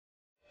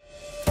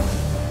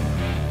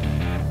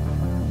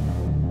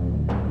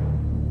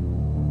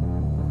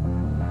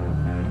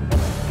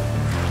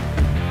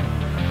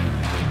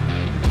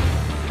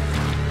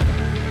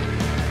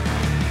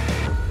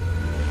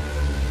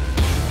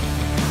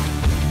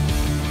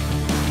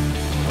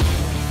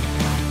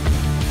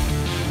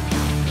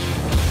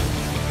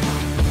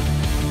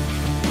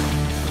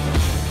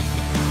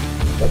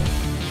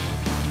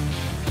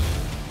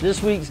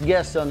This week's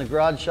guest on the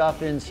Garage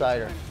Shop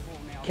Insider,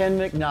 Ken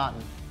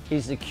McNaughton.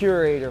 He's the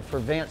curator for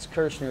Vance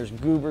Kershner's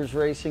Goober's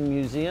Racing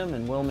Museum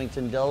in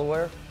Wilmington,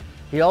 Delaware.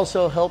 He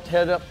also helped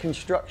head up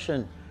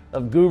construction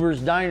of Goober's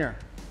Diner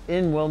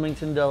in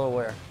Wilmington,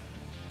 Delaware.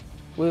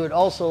 We would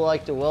also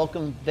like to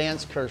welcome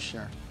Vance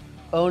Kershner,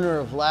 owner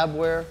of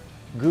Labware,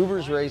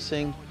 Goober's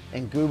Racing,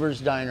 and Goober's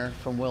Diner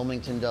from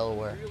Wilmington,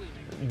 Delaware.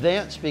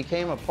 Vance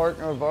became a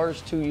partner of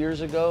ours 2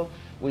 years ago.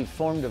 We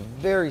formed a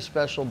very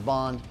special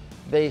bond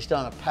based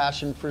on a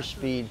passion for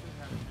speed,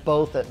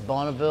 both at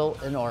Bonneville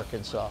and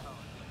Arkansas.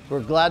 We're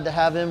glad to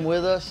have him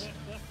with us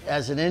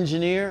as an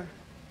engineer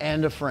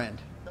and a friend.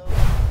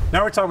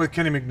 Now we're talking with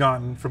Kenny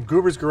McNaughton from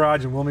Goober's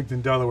Garage in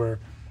Wilmington, Delaware.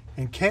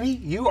 And Kenny,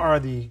 you are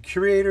the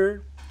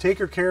curator,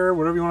 taker care,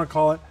 whatever you want to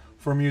call it,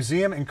 for a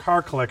museum and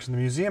car collection. The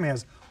museum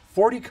has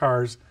 40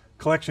 cars,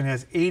 collection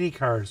has 80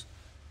 cars.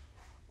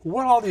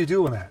 What all do you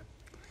do with that?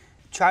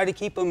 Try to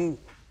keep them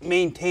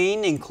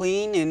maintained and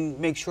clean and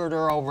make sure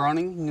they're all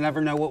running. You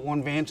never know what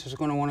one Vance is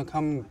going to want to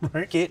come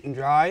get and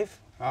drive.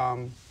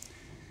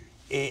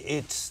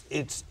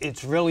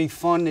 It's really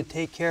fun to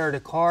take care of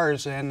the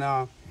cars,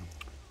 and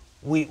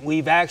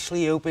we've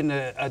actually opened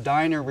a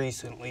diner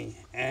recently,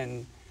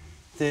 and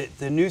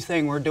the new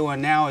thing we're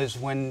doing now is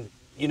when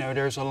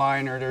there's a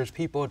line or there's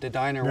people at the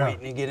diner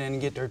waiting to get in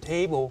and get their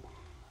table.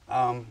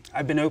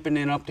 I've been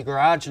opening up the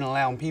garage and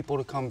allowing people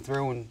to come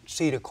through and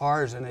see the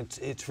cars, and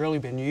it's really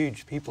been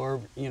huge. People are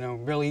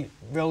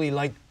really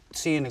like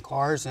seeing the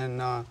cars,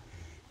 and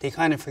they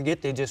kind of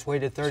forget they just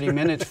waited 30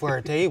 minutes for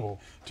a table.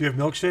 Do you have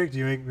milkshake? Do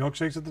you make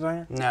milkshakes at the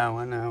diner? No,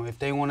 I know. If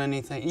they want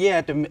anything,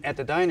 at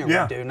the diner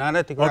we do, not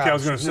at the garage. Okay, I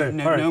was going to say.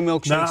 No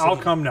milkshakes. No, I'll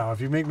come now.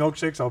 If you make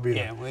milkshakes, I'll be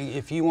there. Yeah, well,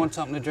 if you want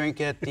something to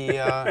drink at the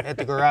at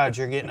the garage,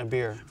 you're getting a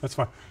beer. That's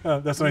fine.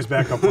 That's a nice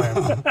backup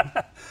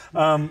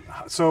plan.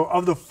 So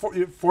of the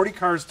 40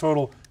 cars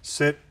total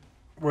sit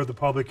where the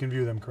public can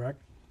view them, correct?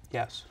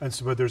 Yes. And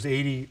so, but there's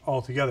 80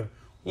 altogether.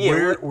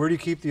 Yeah. Where do you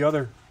keep the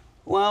other?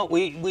 Well,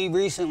 we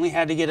recently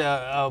had to get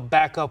a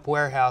backup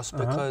warehouse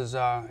because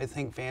I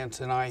think Vance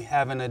and I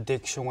have an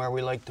addiction where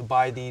we like to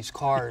buy these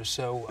cars.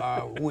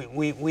 So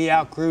we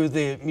outgrew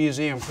the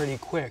museum pretty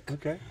quick.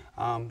 Okay.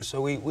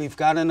 So we've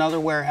got another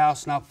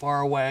warehouse not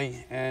far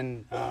away,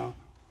 and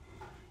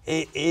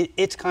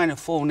it's kind of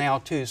full now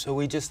too. So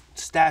we just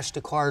stash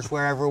the cars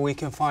wherever we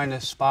can find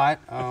a spot.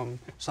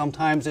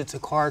 Sometimes it's a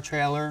car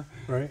trailer.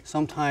 Right.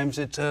 Sometimes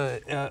it's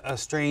a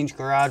strange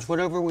garage.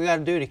 Whatever we got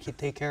to do to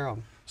take care of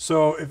them.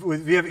 So if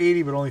you have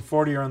 80 but only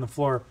 40 are on the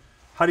floor,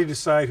 how do you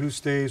decide who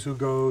stays, who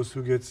goes,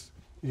 who gets?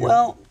 Change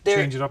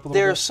it up a little bit?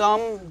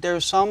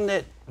 There's some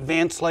that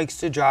Vance likes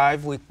to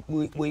drive.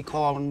 We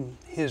call them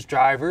his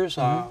drivers.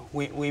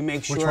 We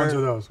make sure. Which ones are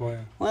those?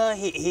 Well,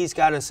 he's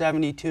got a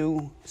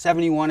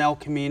 71 El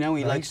Camino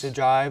he likes to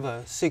drive,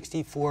 a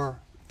 64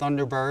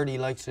 Thunderbird he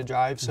likes to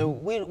drive. So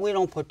we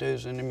don't put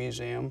those in the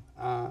museum.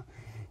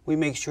 We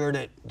make sure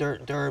that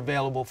they're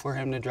available for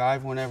him to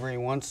drive whenever he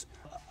wants.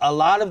 A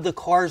lot of the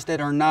cars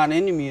that are not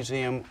in the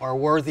museum are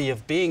worthy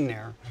of being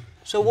there.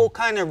 So we'll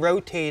kind of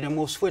rotate them,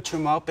 we'll switch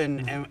them up,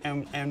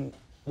 and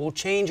we'll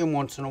change them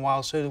once in a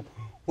while so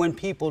when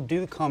people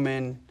do come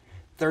in,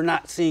 they're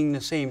not seeing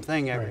the same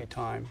thing every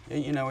time.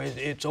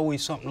 It's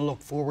always something to look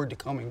forward to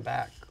coming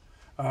back.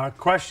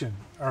 Question,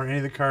 are any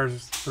of the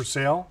cars for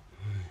sale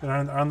that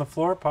are on the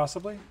floor,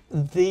 possibly?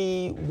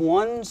 The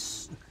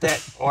ones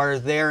that are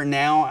there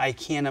now, I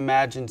can't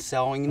imagine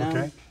selling them.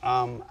 Okay.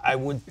 I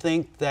would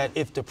think that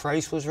if the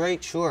price was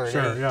right,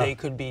 they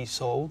could be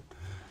sold.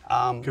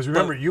 Because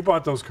remember, you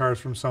bought those cars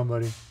from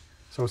somebody,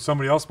 so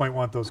somebody else might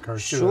want those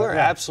cars too. Sure,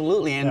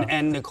 absolutely.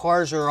 And the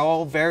cars are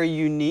all very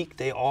unique.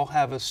 They all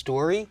have a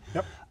story.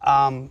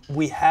 Yep.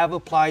 We have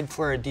applied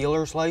for a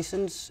dealer's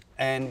license,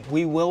 and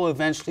we will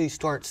eventually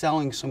start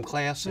selling some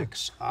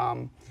classics.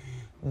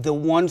 The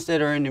ones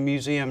that are in the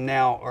museum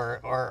now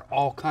are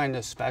all kind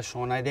of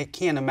special, and I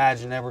can't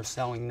imagine ever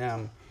selling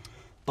them.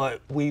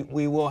 But we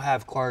will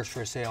have cars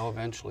for sale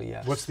eventually,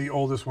 yes. What's the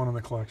oldest one in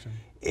the collection?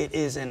 It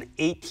is an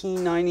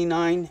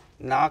 1899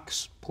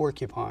 Knox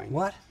Porcupine.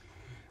 What?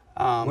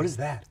 What is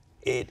that?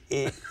 It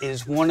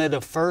is one of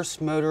the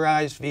first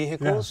motorized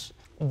vehicles.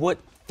 Yeah. What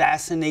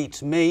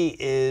fascinates me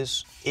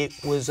is it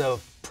was a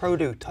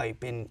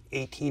prototype in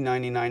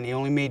 1899. They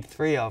only made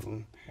 3 of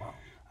them.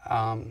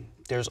 Wow.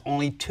 There's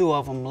only 2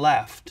 of them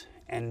left,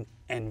 and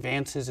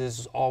Vance's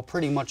is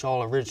pretty much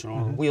all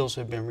original. The wheels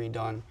have been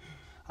redone.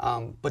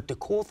 But the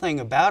cool thing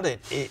about it,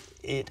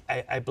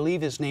 I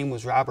believe his name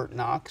was Robert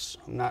Knox.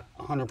 I'm not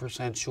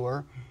 100%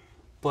 sure.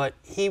 But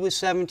he was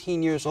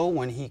 17 years old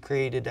when he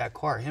created that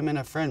car. Him and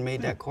a friend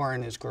made that car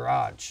in his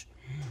garage.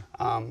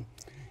 And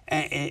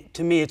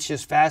to me, it's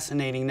just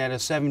fascinating that a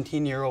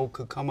 17-year-old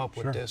could come up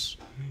with this,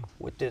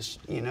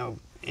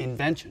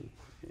 invention.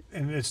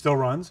 And it still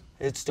runs?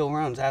 It still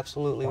runs,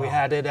 absolutely. Wow. We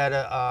had it at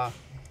a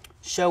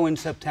show in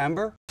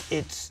September.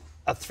 It's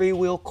a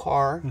 3-wheel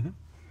car,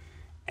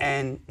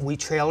 and we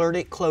trailered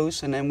it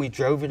close, and then we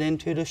drove it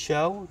into the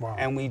show,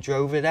 and we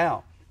drove it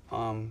out.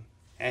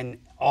 And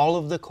all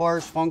of the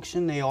cars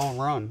function, they all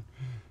run.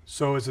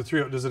 So is it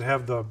does it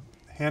have the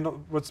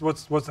handle?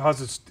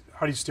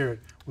 How do you steer it?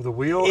 With a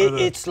wheel?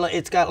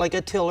 It's got like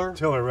a tiller.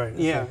 Tiller, right?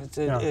 Yeah, Okay. it's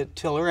a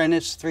tiller, and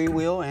it's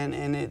 3-wheel, and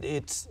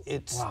it's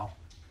wow.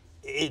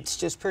 It's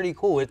just pretty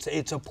cool.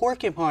 It's a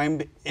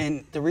porcupine,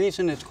 and the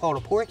reason it's called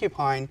a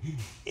porcupine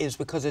is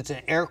because it's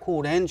an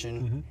air-cooled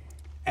engine,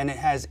 and it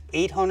has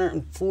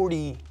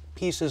 840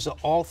 pieces of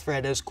all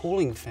thread as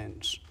cooling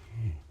fins.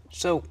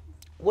 So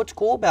what's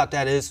cool about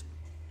that is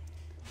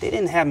they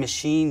didn't have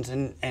machines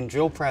and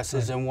drill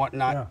presses and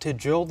whatnot to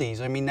drill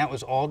these. I mean, that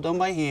was all done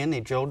by hand. They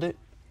drilled it,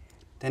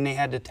 then they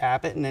had to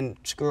tap it, and then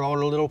screw all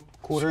the little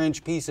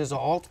 1/4-inch pieces of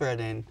all thread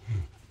in.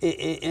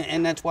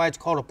 And that's why it's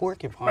called a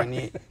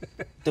porcupine.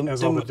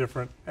 Has all the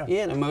different.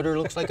 Yeah, the motor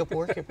looks like a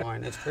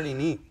porcupine. It's pretty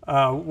neat.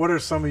 What are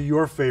some of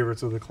your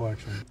favorites of the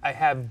collection? I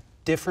have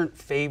different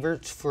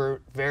favorites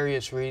for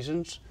various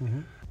reasons.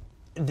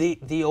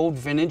 The old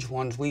vintage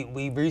ones,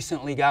 we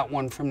recently got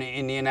one from the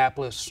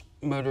Indianapolis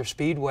Motor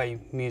Speedway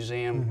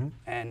Museum,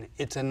 and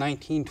it's a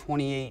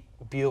 1928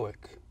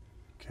 Buick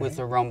with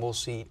a rumble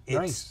seat.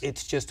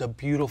 It's just a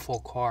beautiful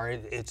car.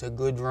 It's a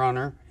good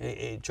runner.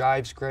 It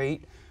drives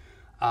great.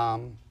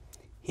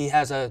 He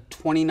has a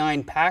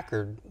 29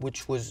 Packard,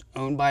 which was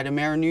owned by the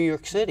mayor of New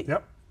York City.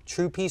 Yep.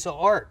 True piece of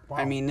art. Wow.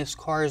 I mean, this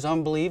car is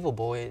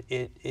unbelievable.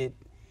 It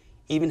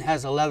even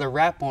has a leather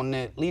wrap on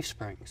the leaf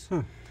springs.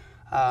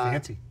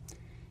 Fancy.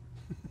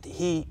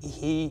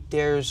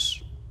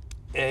 There's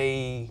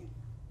a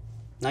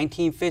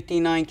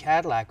 1959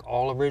 Cadillac,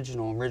 all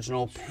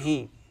original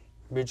paint,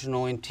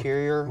 original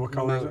interior. What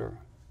color motor. is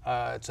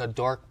it? It's a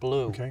dark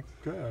blue. Okay,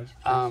 good.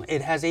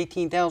 It has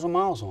 18,000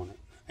 miles on it.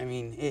 I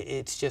mean,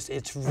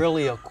 it's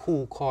really a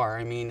cool car.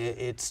 I mean,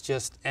 it's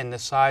just, and the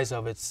size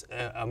of it's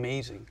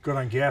amazing. Good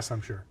on gas,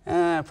 I'm sure.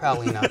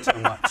 Probably not so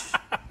much.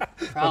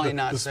 Probably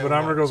not so much. The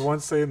speedometer goes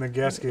one side and the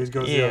gas gauge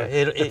goes the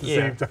other at the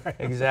same time.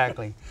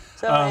 Exactly.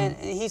 So, and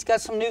he's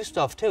got some new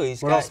stuff too.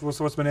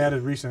 What's been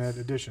added, recent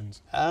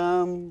additions?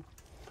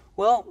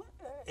 Well,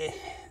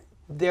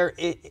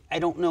 I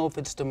don't know if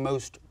it's the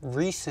most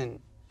recent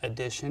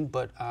addition,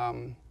 but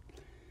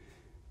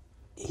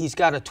he's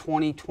got a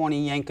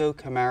 2020 Yenko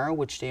Camaro,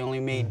 which they only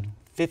made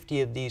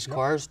 50 of these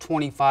cars.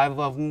 25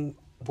 of them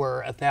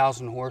were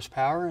 1,000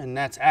 horsepower, and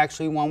that's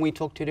actually one we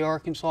took to the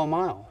Arkansas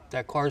Mile.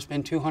 That car's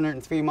been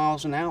 203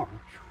 miles an hour.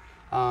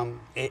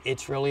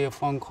 It's really a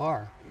fun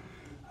car.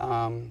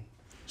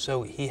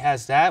 So he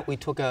has that. We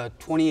took a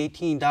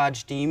 2018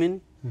 Dodge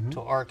Demon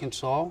to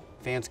Arkansas.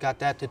 Vance got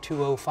that to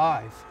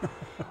 205.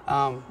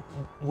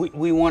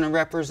 We want to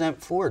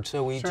represent Ford,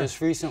 so we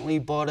just recently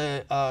bought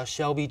a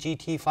Shelby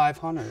GT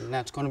 500, and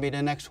that's going to be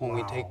the next one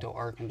we take to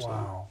Arkansas.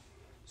 Wow.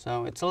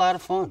 So it's a lot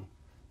of fun.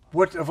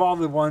 What of all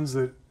the ones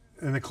that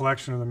in the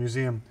collection of the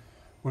museum,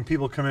 when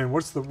people come in,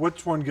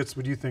 which one gets,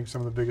 what do you think,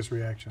 some of the biggest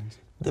reactions?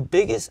 The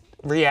biggest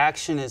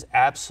reaction is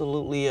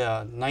absolutely a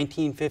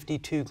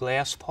 1952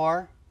 Glass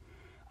Par.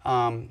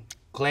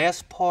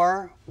 Glass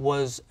Par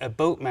was a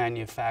boat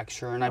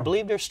manufacturer, and I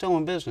believe they're still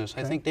in business.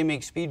 I think they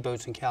make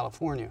speedboats in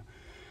California.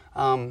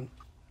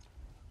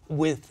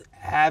 With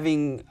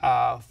having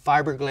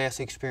fiberglass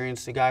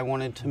experience, the guy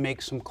wanted to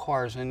make some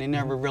cars, and they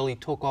never really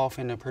took off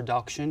into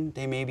production.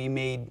 They maybe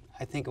made,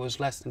 I think it was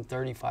less than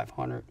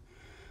 3,500.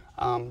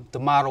 The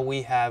model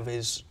we have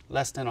is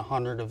less than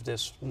 100 of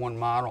this one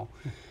model.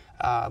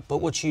 But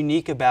what's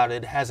unique about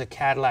it has a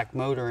Cadillac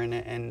motor in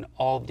it, and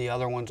all of the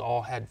other ones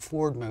all had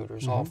Ford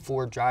motors, all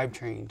Ford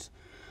drivetrains.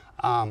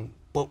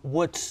 But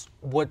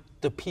what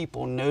the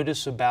people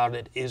notice about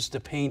it is the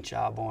paint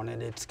job on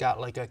it. It's got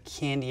like a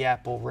candy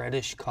apple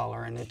reddish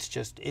color, and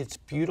it's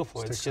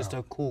beautiful. It's just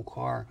a cool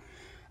car.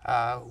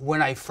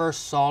 When I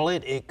first saw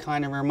it, it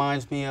kind of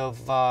reminds me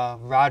of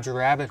Roger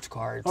Rabbit's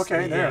car.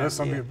 There's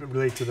something to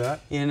relate to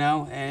that. You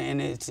know,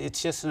 and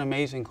it's just an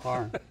amazing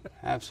car.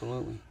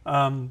 Absolutely.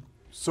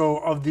 So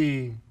of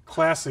the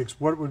classics,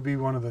 what would be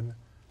one of the,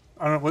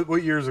 I don't know,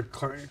 what year is a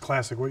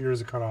classic? What year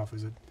is it cut off?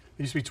 It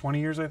used to be 20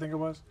 years, I think it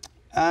was?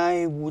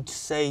 I would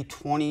say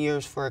 20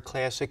 years for a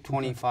classic,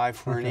 25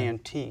 for an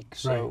antique.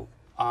 So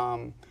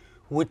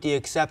with the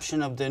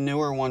exception of the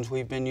newer ones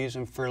we've been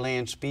using for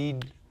land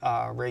speed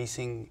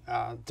racing,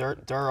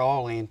 they're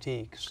all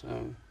antiques.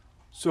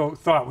 So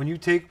when you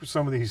take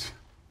some of these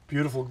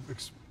beautiful,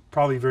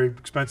 probably very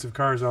expensive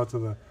cars out to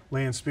the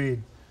land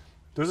speed,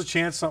 there's a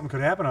chance something could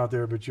happen out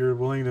there, but you're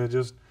willing to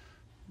just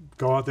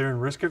go out there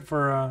and risk it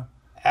for a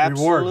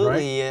reward,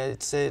 right? Absolutely.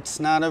 It's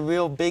not a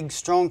real big,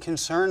 strong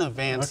concern of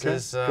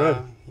Vance's.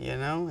 Good. You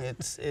know,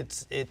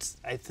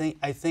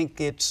 I think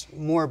it's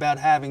more about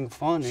having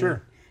fun and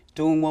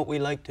doing what we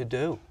like to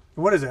do.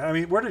 What is it? I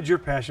mean, where did your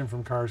passion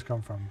from cars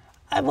come from?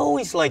 I've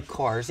always liked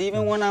cars,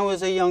 even when I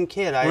was a young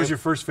kid. What was your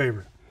first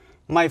favorite?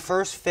 My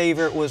first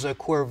favorite was a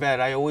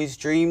Corvette. I always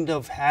dreamed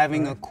of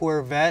having a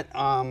Corvette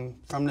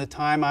from the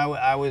time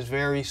I was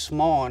very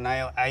small, and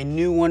I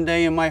knew one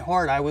day in my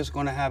heart I was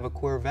going to have a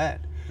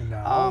Corvette.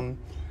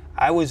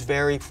 I was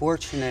very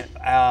fortunate.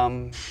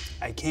 I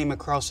came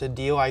across a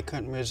deal I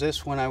couldn't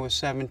resist when I was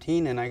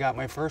 17, and I got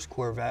my first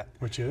Corvette.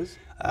 Which is?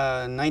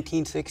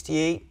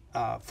 1968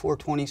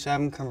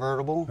 427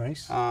 convertible.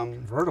 Nice.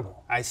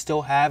 Convertible. I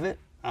still have it.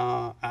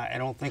 I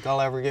don't think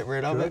I'll ever get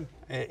rid of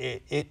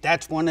it.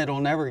 That's one that'll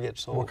never get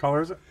sold. What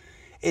color is it?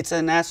 It's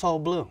an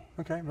assault blue.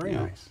 Okay, very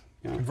nice.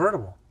 Yeah.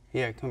 Convertible.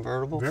 Yeah,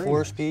 convertible, Very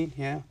 4-speed,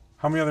 yeah.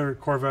 How many other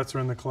Corvettes are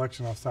in the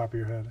collection off the top of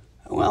your head?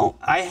 Well,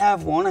 I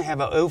have one. I have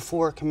a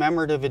 04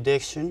 commemorative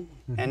edition,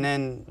 and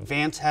then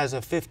Vance has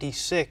a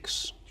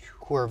 56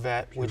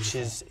 Corvette, which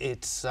is,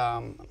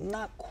 I'm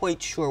not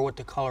quite sure what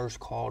the color's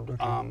called,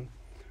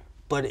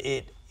 but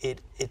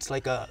it's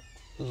like a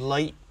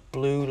light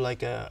blue,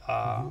 like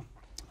a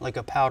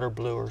powder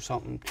blue or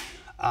something.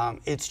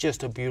 It's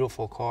just a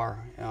beautiful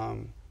car.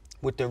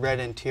 With the red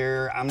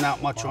interior, I'm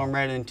not much on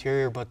red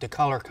interior, but the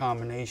color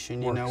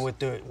combination, you know, with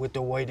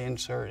the white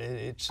insert,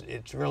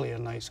 it's really a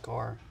nice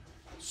car.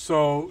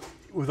 So,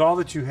 with all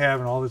that you have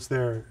and all that's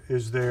there,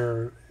 is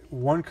there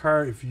one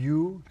car, if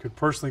you could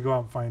personally go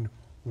out and find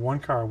one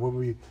car, what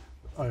would be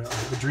a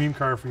dream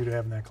car for you to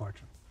have in that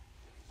collection?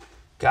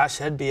 Gosh,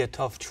 that'd be a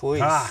tough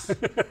choice.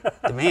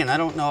 Man, I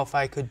don't know if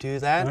I could do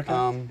that.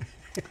 Okay.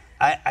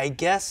 I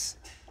guess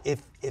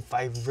if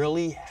I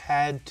really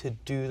had to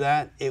do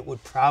that, it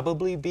would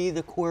probably be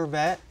the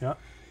Corvette. Yeah.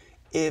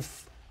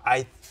 If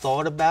I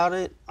thought about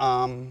it,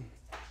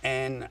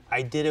 and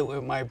I did it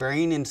with my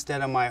brain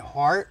instead of my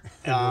heart,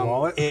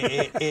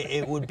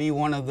 it would be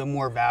one of the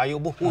more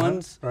valuable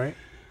ones. Right.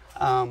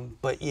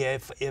 But yeah,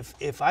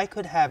 if I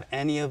could have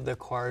any of the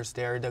cars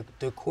there,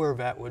 the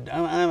Corvette would.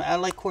 I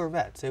like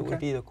Corvettes. It would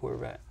be the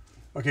Corvette.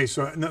 Okay,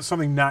 so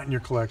something not in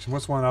your collection.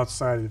 What's one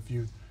outside?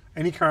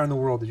 Any car in the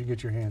world that you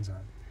get your hands on?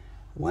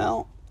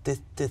 Well, the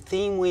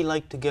theme we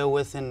like to go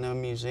with in the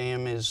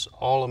museum is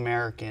all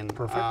American.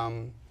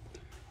 Perfect.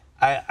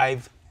 I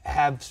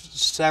have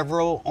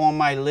several on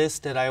my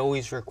list that I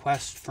always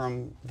request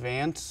from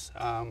Vance.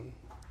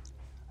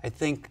 I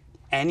think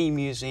any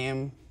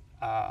museum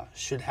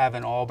should have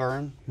an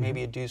Auburn,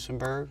 maybe a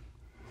Duesenberg.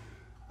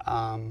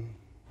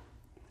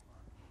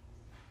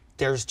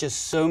 There's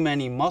just so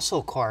many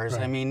muscle cars.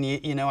 Right. I mean,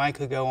 you know, I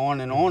could go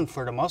on and on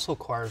for the muscle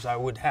cars I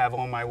would have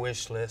on my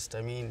wish list.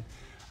 I mean,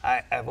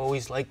 I've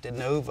always liked the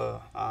Nova,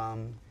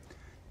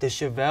 the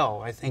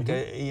Chevelle. I think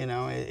you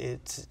know,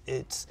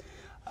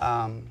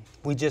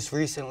 we just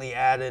recently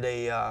added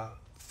a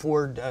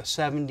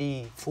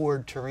 70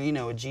 Ford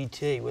Torino, a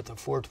GT with a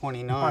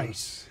 429.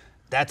 Nice.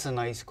 That's a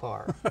nice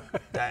car.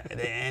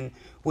 And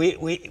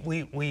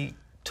we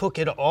took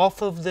it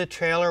off of the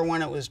trailer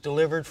when it was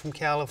delivered from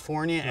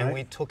California, and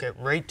we took it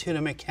right to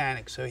the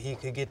mechanic so he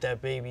could get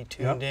that baby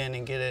tuned in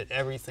and get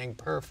everything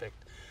perfect.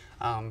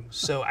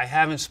 So I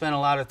haven't spent a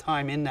lot of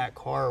time in that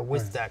car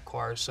with that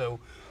car. So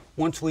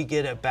once we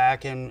get it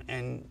back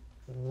and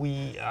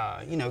we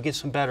you know, get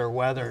some better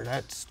weather,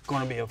 that's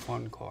going to be a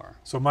fun car.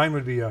 So mine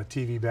would be a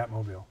TV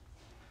Batmobile.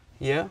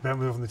 Yeah.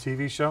 Batmobile from the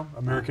TV show,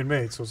 American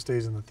made, so it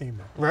stays in the theme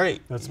there.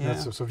 Right. That's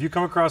so if you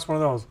come across one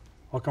of those,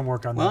 I'll come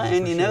work on that. Well,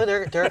 and you know,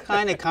 they're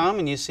kind of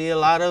common. You see a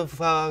lot of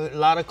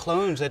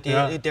clones at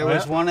the. There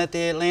was one at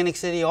the Atlantic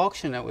City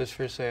auction that was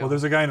for sale. Well,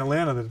 there's a guy in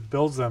Atlanta that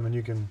builds them, and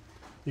you can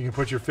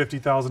put your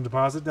 $50,000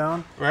 deposit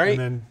down, and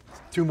then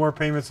 2 more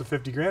payments of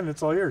 $50 grand, and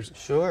it's all yours.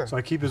 Sure. So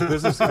I keep his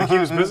business. I keep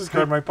his business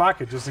card in my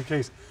pocket just in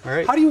case.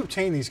 Right. How do you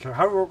obtain these cars?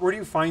 Where do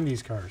you find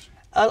these cars?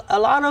 A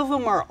lot of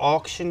them are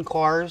auction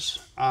cars.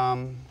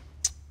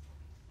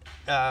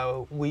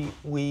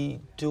 We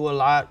do a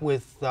lot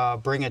with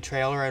Bring a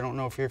Trailer. I don't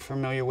know if you're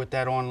familiar with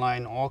that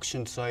online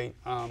auction site.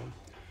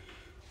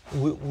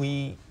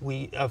 We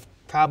have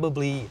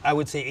probably, I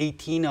would say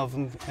 18 of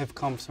them have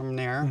come from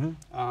there.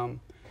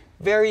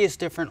 Various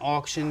different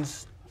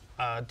auctions,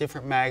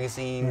 different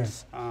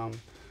magazines,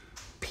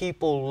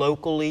 people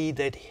locally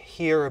that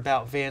hear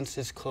about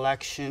Vance's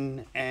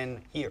collection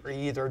and are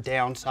either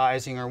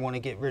downsizing or want to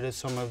get rid of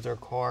some of their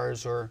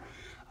cars, or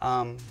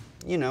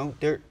you know,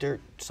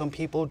 some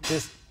people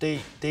just they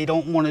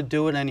don't want to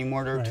do it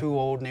anymore. They're too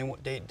old and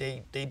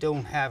they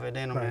don't have it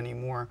in them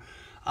anymore.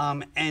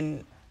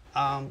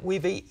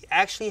 We've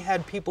actually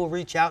had people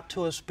reach out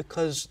to us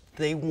because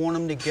they want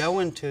them to go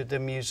into the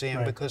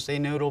museum because they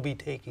know they'll be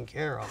taken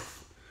care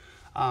of,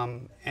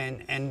 and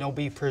they'll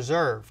be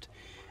preserved.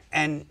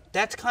 And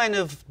that's kind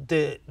of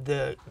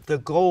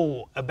the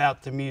goal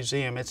about the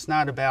museum. It's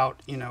not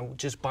about, you know,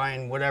 just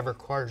buying whatever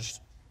cars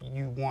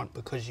you want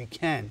because you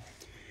can.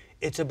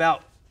 It's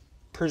about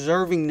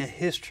preserving the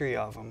history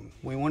of them.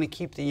 We want to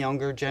keep the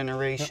younger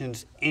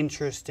generations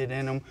interested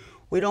in them.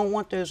 We don't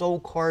want those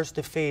old cars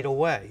to fade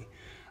away.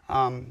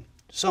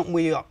 Something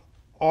we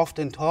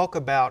often talk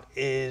about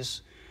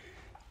is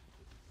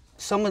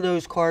some of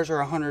those cars are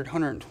 100,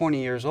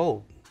 120 years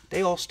old.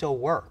 They all still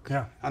work.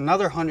 Yeah.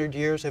 Another 100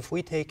 years, if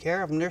we take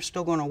care of them, they're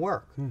still going to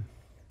work.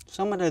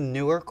 Some of the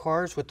newer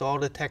cars with all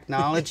the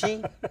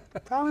technology,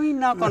 probably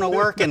not going to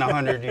work in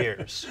 100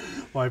 years.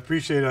 Well, I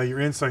appreciate your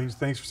insight.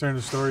 Thanks for sharing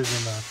the stories,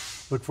 and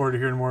look forward to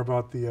hearing more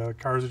about the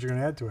cars that you're going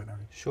to add to it.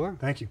 Sure.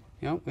 Thank you.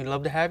 Yeah, we'd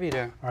love to have you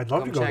there. I'd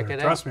love to go there.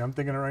 Trust me, I'm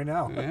thinking it right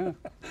now. Yeah.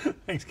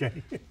 Thanks,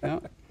 Kenny. Yeah.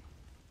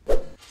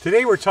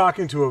 Today we're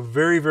talking to a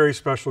very, very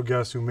special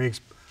guest who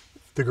makes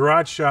the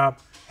Garage Shop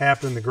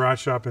happen, the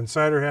Garage Shop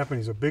Insider happen.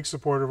 He's a big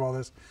supporter of all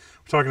this.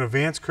 We're talking to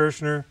Vance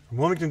Kershner from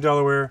Wilmington,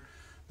 Delaware.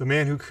 the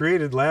man who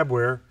created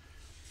Labware.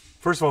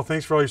 First of all,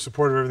 thanks for all your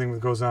support of everything that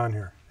goes on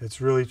here.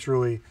 It's really,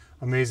 truly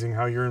amazing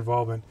how your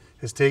involvement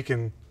has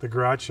taken the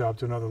garage shop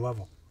to another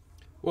level.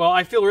 Well,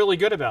 I feel really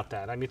good about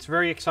that. I mean, it's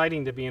very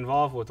exciting to be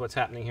involved with what's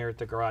happening here at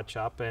the garage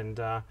shop,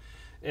 and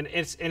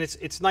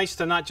it's nice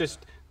to not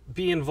just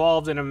be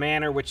involved in a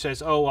manner which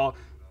says, oh well,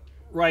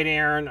 write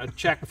Aaron a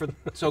check for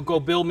so go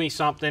build me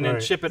something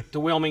and ship it to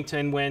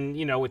Wilmington when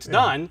it's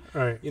done.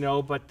 Right.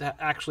 But to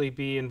actually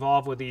be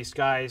involved with these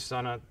guys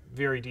on a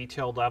very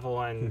detailed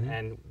level,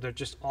 and they're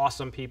just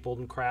awesome people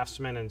and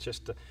craftsmen, and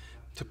just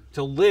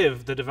to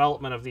live the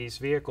development of these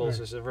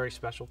vehicles is a very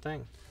special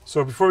thing.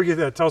 So before we get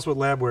to that, tell us what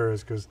Labware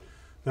is, because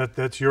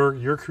that's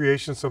your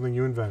creation, something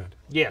you invented.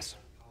 Yes.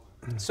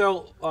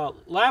 So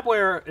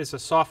Labware is a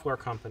software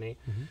company,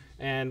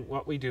 and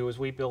what we do is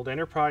we build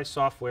enterprise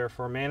software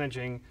for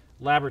managing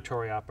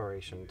laboratory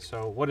operations.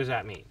 So what does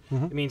that mean?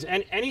 It means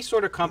any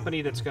sort of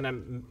company that's going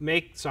to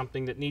make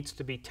something that needs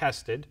to be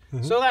tested.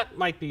 So that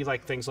might be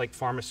like things like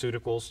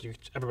pharmaceuticals.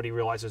 Everybody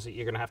realizes that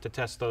you're going to have to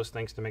test those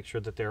things to make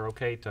sure that they're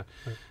okay to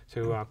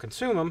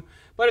consume them.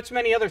 But it's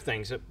many other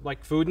things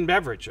like food and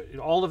beverage.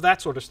 All of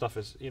that sort of stuff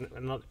is in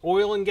the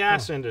oil and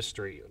gas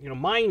industry.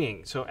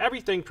 Mining. So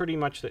everything pretty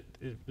much that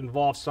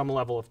involves some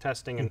level of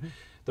testing, and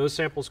those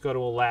samples go to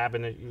a lab,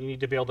 and you need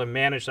to be able to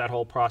manage that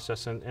whole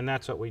process, and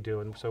that's what we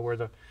do. And so we're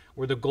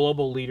the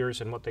global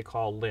leaders in what they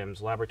call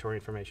LIMS, Laboratory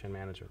Information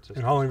Management Systems.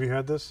 And how long have you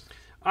had this?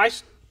 I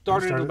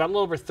started about a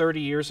little over 30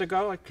 years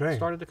ago. I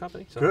started the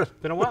company, so Good. It's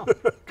been a while.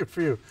 Good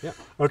for you. Yep.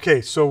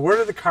 Okay, so where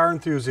did the car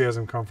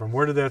enthusiasm come from?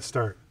 Where did that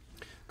start?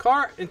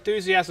 Car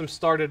enthusiasm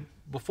started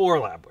before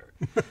Labware.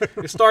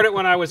 It started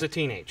when I was a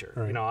teenager.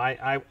 Right.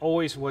 I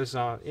always was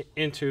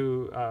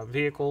into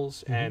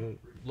vehicles and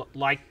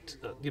liked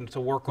to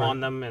work on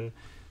them, and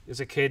as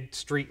a kid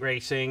street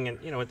racing and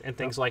and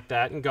things like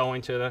that, and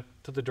going to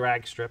the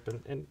drag strip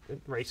and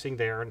racing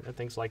there and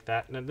things like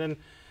that. And then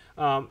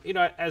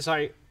as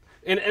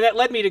and that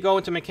led me to go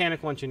into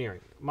mechanical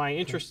engineering. My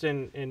interest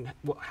in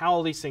how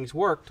all these things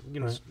worked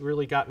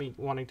really got me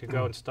wanting to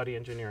go and study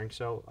engineering.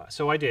 So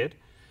I did,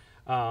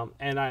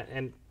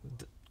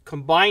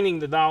 combining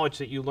the knowledge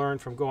that you learn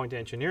from going to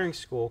engineering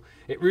school,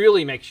 it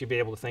really makes you be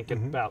able to think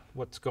about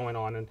what's going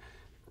on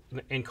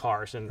in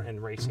cars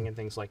and racing and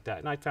things like that.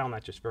 And I found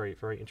that just very,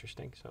 very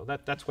interesting. So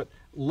that's what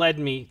led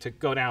me to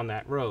go down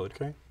that road.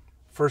 Okay.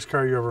 First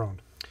car you ever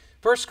owned?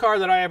 First car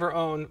that I ever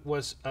owned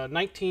was a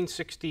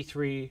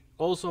 1963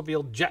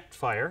 Oldsmobile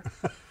Jetfire,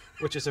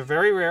 which is a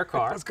very rare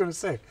car. I was going to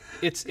say.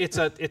 It's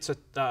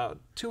a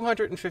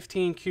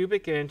 215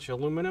 cubic inch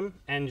aluminum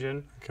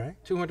engine,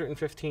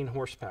 215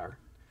 horsepower.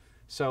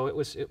 So it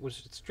was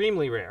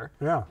extremely rare.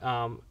 Yeah.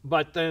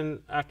 But then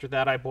after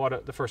that, I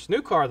bought the first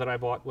new car that I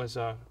bought was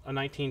a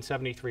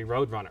 1973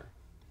 Roadrunner.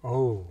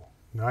 Oh,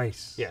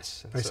 nice.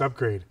 Yes. Nice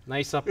upgrade.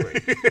 Nice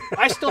upgrade.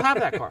 I still have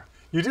that car.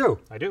 You do?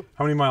 I do.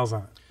 How many miles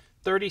on it?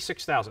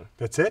 36,000.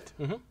 That's it?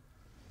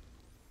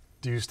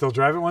 Do you still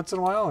drive it once in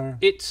a while? Or?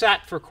 It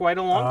sat for quite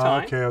a long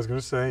time. Okay, I was going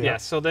to say. Yeah.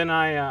 So then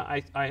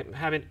I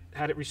haven't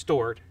had it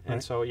restored,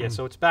 and so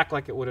so it's back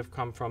like it would have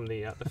come from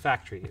the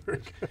factory.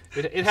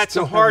 It had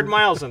some hard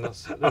miles in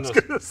those. I was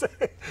going to say,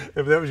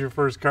 if that was your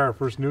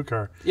first new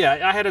car.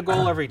 Yeah, I had a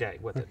goal every day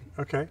with it.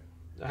 Okay.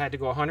 I had to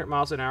go 100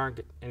 miles an hour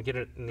and get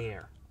it in the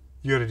air.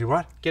 You had to do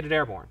what? Get it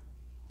airborne.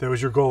 That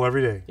was your goal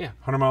every day? Yeah.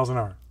 100 miles an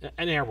hour?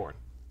 And airborne.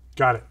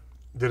 Got it.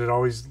 Did it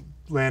always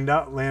land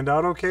out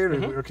okay?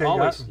 Okay,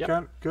 always.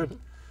 Yep. Good.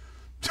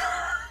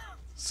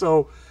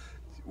 So,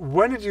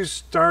 when did you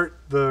start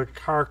the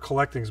car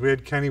collecting? 'Cause we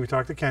had Kenny. We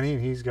talked to Kenny,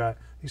 and he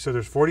said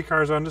there's 40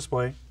 cars on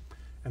display,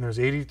 and there's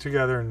 80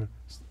 together, and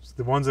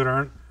the ones that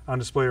aren't on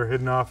display are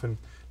hidden off in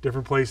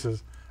different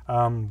places.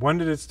 When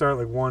did it start?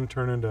 Like one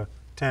turn into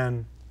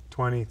 10,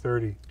 20,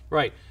 30?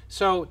 Right.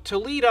 So to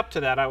lead up to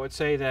that, I would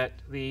say that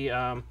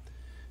the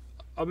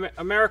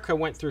America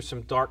went through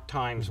some dark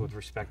times with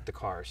respect to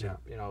cars.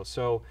 Yeah.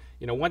 So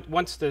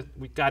once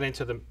we got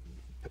into the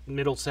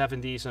middle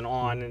 70s and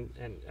on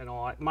and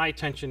all, my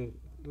attention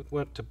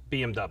went to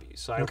BMWs.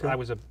 So I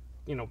was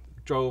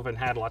drove and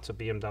had lots of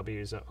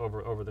BMWs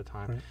over the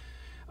time.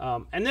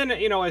 Right. And then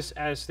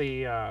as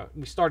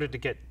we started to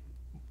get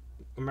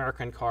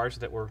American cars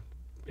that were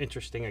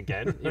interesting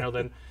again,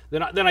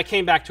 then I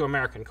came back to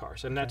American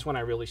cars, and that's when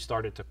I really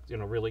started to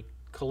really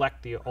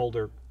collect the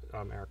older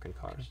American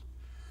cars.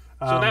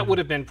 So that would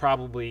have been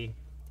probably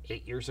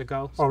 8 years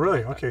ago. Oh,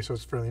 really? Okay, so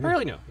it's fairly new.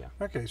 Fairly new, yeah.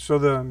 Okay, so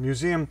the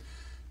museum,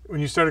 when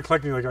you started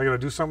collecting, like, I got to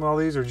do something with all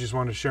these, or you just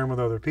wanted to share them with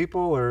other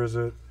people, or is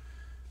it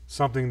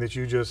something that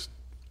you just,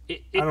 I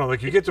don't know,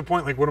 like you get to a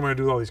point, like, what am I going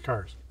to do with all these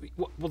cars?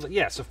 Well,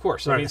 yes, of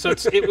course. Right. I mean, so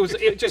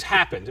it just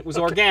happened. It was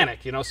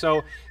organic,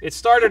 So it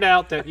started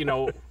out that,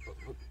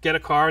 get a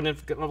car and then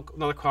get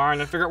another car and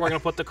then figure out where we're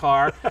going to put the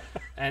car.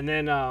 And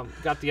then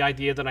got the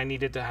idea that I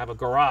needed to have a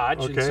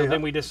garage, and so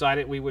then we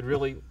decided we would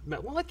really,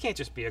 well, it can't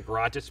just be a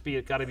garage, it's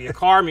got to be a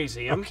car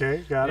museum.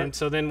 Okay, got it. And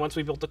so then once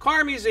we built the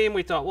car museum,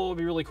 we thought, well, it would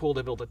be really cool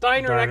to build a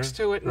diner next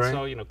to it, and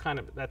so, you know, kind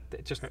of that,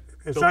 it just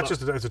It's not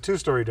just, it's a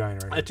two-story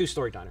diner. Right? A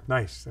two-story diner.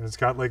 Nice, and it's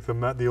got like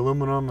the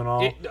aluminum and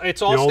all.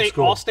 It's all,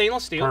 all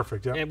stainless steel.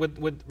 Perfect, yeah. And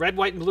with red,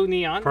 white, and blue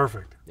neon.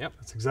 Perfect. Yep.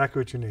 That's exactly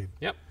what you need.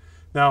 Yep.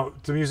 Now,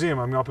 the museum,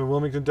 I'm up in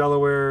Wilmington,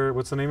 Delaware.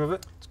 What's the name of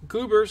it? It's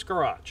Goober's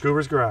Garage.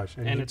 Goober's Garage.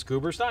 And it's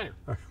Goober's Diner.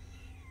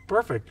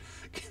 Perfect.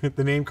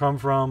 The name come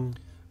from?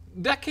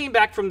 That came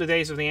back from the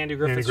days of the Andy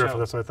Griffith show.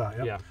 That's what I thought.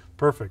 Yep. Yeah.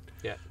 Perfect.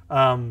 Yeah.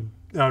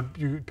 Now,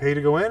 you pay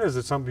to go in? Is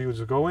it something people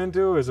just go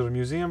into? Is it a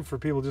museum for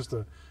people just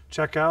to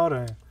check out?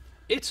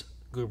 It's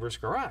Goober's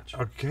Garage.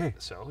 Okay.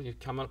 So you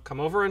come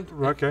over and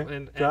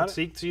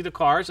see the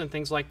cars and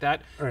things like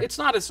that. Right. It's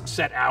not as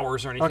set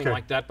hours or anything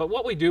like that, but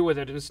what we do with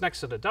it is next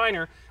to the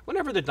diner,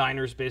 whenever the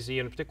diner's busy,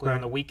 and particularly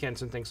on the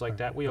weekends and things like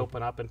that, we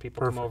open up and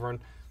people come over and,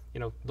 you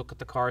know, look at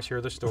the cars, hear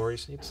the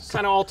stories. It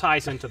kind of all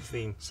ties into the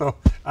theme. So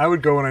I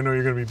would go when I know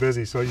you're going to be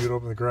busy, so you'd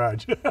open the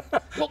garage.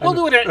 Well, we'll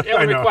do it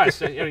at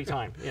request at any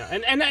time. Yeah,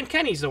 and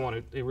Kenny's the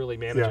one who really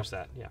manages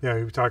that. Yeah.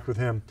 Yeah, we talked with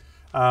him.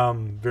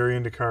 Very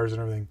into cars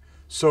and everything.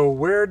 So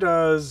where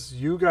does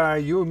you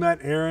met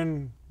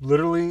Aaron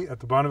literally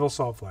at the Bonneville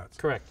Salt Flats?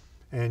 Correct.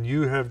 And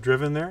you have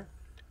driven there?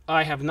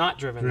 I have not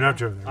driven there. You're not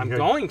driven there. I'm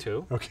going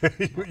to. Okay.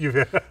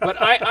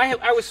 But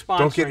I was sponsoring.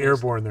 Don't get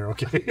airborne there,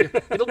 okay?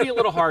 It'll be a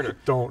little harder.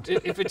 Don't.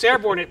 If it's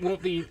airborne, it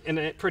won't be in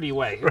a pretty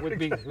way. It would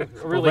be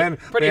really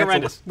pretty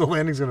horrendous. The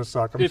landing's going to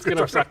suck. It's going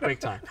to suck big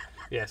time.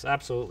 Yes,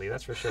 absolutely.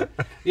 That's for sure.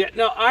 Yeah,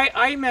 no,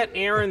 I met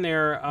Aaron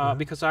there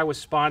because I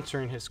was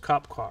sponsoring his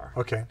Cup car.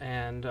 Okay.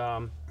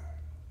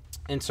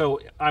 And so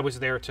I was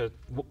there to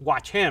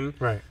watch him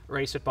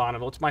race at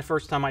Bonneville. It's my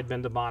first time I'd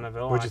been to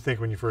Bonneville. What did you think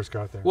when you first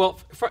got there? Well,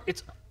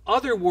 it's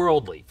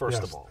otherworldly,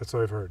 first of all. That's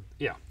what I've heard.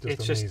 Yeah,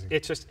 amazing.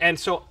 It's just, and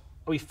so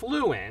we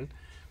flew in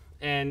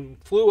and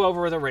flew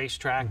over the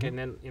racetrack and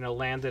then, you know,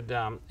 landed,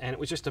 and it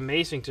was just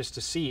amazing just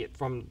to see it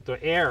from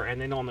the air and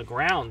then on the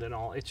ground and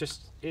all. It's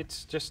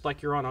just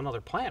like you're on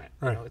another planet.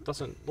 Right. You know, it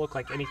doesn't look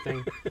like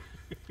anything.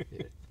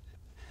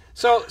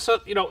 So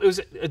you know, it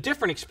was a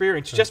different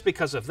experience just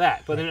because of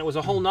that. But then it was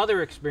a whole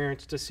nother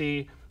experience to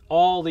see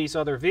all these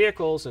other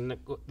vehicles and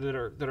that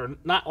are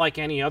not like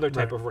any other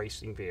type of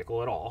racing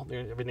vehicle at all.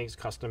 Everything's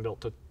custom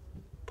built,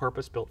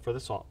 purpose built for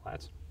the Salt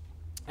Flats,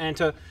 and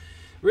to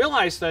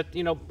realize that,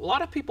 you know, a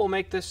lot of people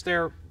make this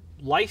their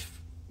life.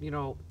 You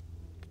know,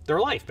 their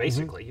life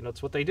basically. You know,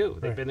 it's what they do.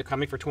 They've been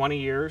coming for 20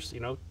 years.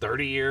 You know,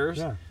 30 years.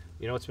 Yeah.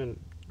 You know, it's been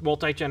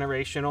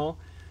multi-generational.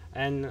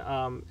 And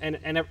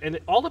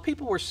all the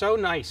people were so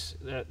nice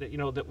that you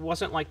know, that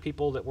wasn't like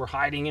people that were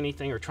hiding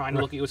anything or trying to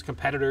look at you as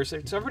competitors.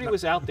 Everybody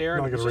was out there.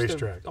 Not like a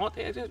racetrack.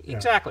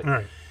 Exactly.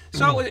 Right.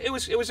 So it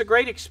was a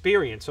great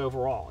experience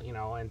overall, you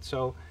know. And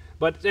so,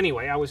 but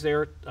anyway, I was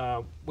there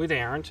with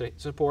Aaron to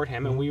support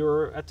him, and we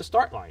were at the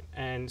start line.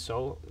 And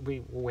so we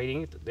were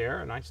waiting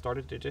there, and I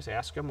started to just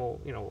ask him, well,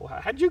 you know,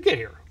 how did you get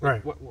here?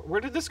 Right. Where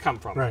did this come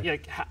from? Right. Yeah,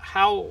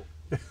 how?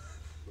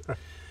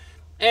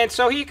 And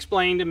so he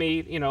explained to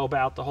me, you know,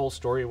 about the whole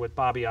story with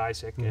Bobby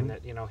Isaac, and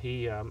that, you know,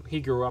 he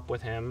grew up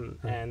with him,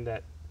 and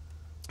that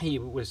he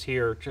was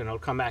here to, you know,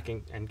 come back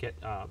and get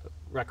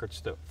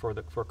records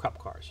for Cup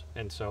cars.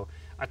 And so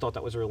I thought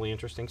that was a really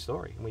interesting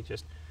story, and we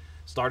just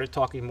started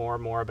talking more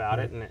and more about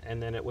it,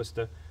 and then it was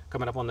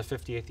coming up on the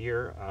 50th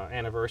year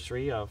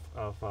anniversary of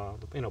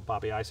you know,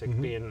 Bobby Isaac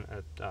being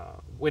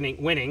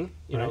winning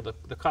you know,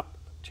 the Cup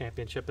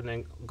championship, and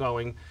then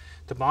going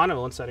to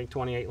Bonneville and setting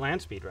 28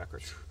 land speed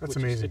records. That's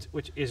amazing.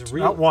 Which is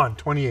real. Not one,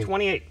 28.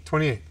 28.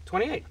 28.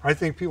 28. I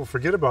think people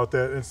forget about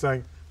that. It's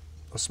like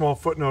a small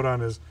footnote on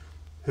his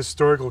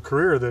historical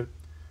career that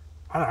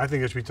I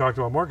think it should be talked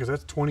about more, because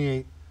that's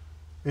 28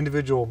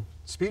 individual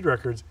speed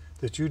records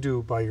that you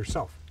do by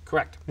yourself.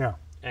 Correct. Yeah.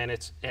 And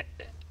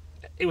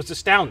it was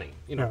astounding,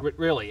 you know,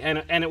 really.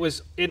 And it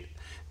was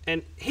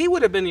And he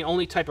would have been the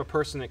only type of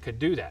person that could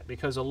do that,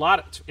 because a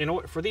lot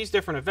of, for these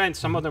different events,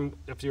 some of them,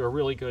 if you're a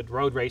really good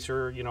road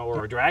racer, you know,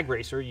 or a drag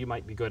racer, you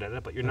might be good at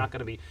it, but you're not going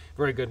to be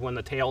very good when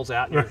the tail's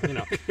out, and you're,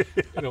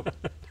 you know,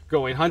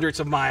 going hundreds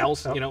of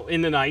miles, you know,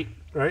 in the night.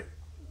 Right.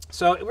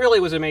 So it really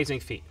was an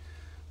amazing feat.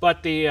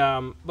 But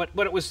the but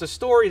it was the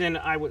story then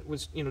I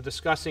was, you know,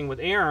 discussing with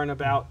Aaron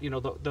about, you know,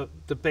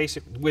 the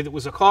basic, it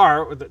was a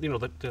car, or you know,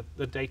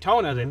 the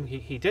Daytona that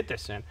he did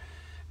this in.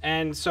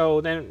 And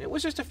so then it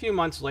was just a few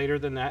months later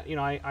than that, you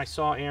know, I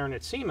saw Aaron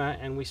at SEMA,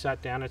 and we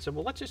sat down and said,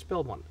 well, let's just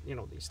build one, you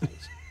know, these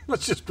things.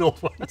 Let's just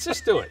build one. Let's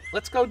just do it.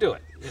 Let's go do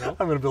it, you know.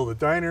 I'm going to build a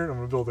diner. I'm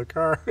going to build a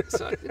car.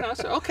 So, you know,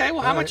 okay,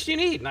 well, how much do you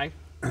need? And I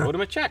wrote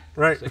him a check.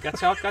 Right. So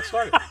that's how it got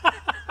started.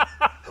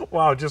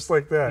 Wow, just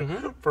like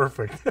that.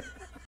 Perfect.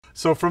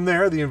 So from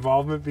there, the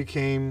involvement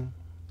became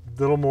a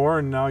little more,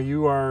 and now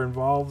you are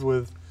involved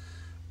with,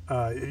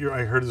 I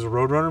heard there's a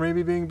Roadrunner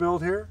maybe being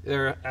built here?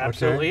 There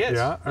absolutely is.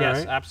 Yeah,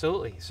 yes,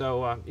 absolutely.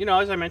 So, you know,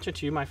 as I mentioned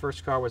to you, my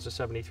first car was a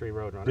 73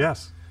 Roadrunner.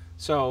 Yes.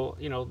 So,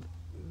 you know,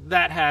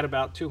 that had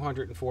about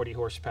 240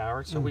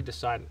 horsepower. So we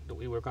decided that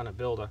we were going to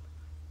build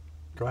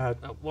Go ahead.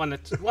 One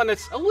that's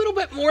a little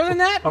bit more than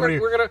that. How many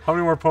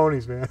more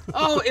ponies, man?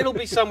 Oh, it'll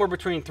be somewhere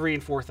between 3,000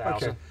 and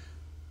 4,000.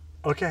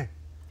 Okay.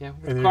 Yeah,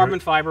 with carbon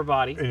fiber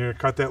body. And you're going to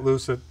cut that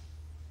loose at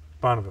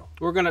Bonneville.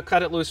 We're going to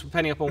cut it loose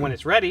depending upon when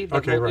it's ready. But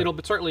Okay, right. it'll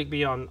certainly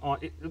be on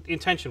the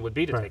intention would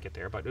be to take it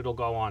there, but it'll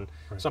go on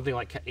something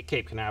like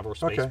Cape Canaveral or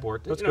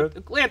Spaceport. That's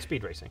good. Land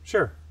speed racing.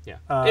 Sure.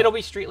 Yeah. It'll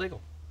be street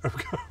legal.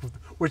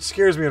 Which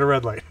scares me at a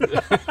red light.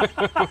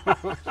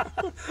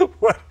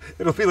 What?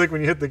 It'll be like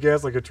when you hit the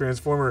gas, like a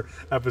Transformer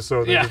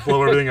episode, and just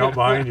blow everything out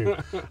behind you.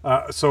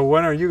 So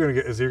when are you going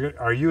to get?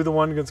 Are you the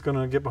one that's going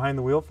to get behind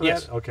the wheel for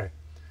Yes. that? Okay.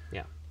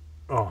 Yeah.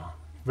 Oh,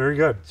 very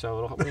good.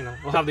 So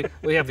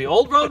we have the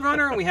old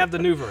Roadrunner and we have the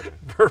new version.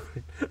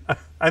 Perfect.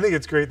 I think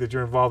it's great that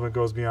your involvement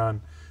goes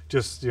beyond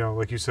just,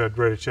 like you said,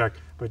 write a check,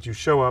 but you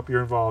show up,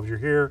 you're involved, you're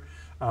here,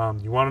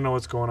 you want to know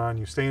what's going on,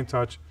 you stay in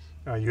touch,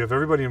 you have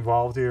everybody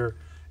involved here,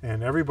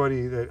 and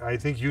everybody that I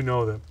think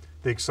that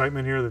the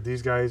excitement here that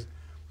these guys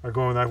are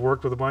going. I've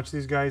worked with a bunch of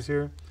these guys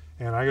here,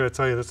 and I got to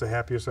tell you, that's the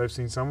happiest I've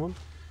seen some of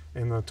them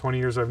in the 20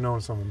 years I've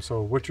known some of them.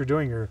 So what you're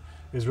doing here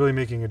is really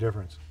making a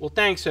difference. Well,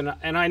 thanks, and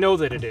I know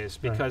that it is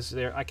because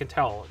I can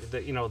tell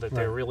that that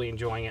they're really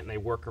enjoying it and they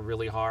work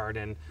really hard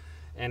and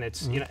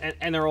it's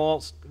and they're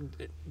all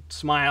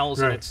smiles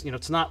and it's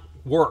it's not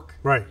work.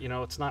 Right.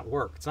 It's not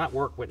work. It's not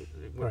work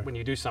when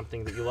you do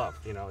something that you love.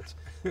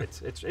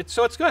 It's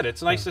so it's good.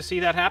 It's nice to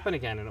see that happen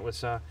again, and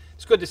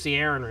it's good to see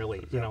Aaron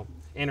really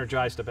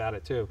energized about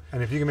it too.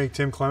 And if you can make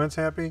Tim Clements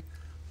happy.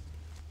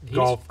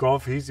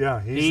 Golf. He's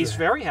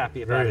very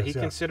happy about it. He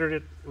considered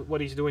it what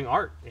he's doing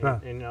art,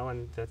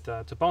 and that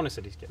it's a bonus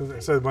that he's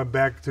getting. So it went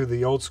back to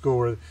the old school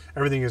where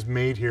everything is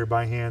made here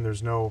by hand.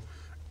 There's no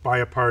buy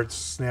a part,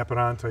 snap it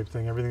on type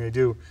thing. Everything they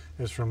do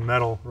is from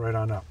metal right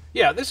on up.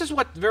 Yeah, this is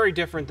what's very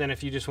different than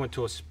if you just went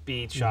to a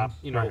speed shop,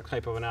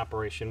 type of an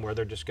operation where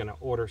they're just going to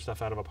order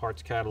stuff out of a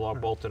parts catalog,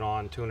 bolt it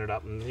on, tune it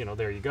up, and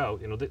there you go.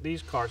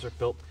 These cars are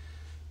built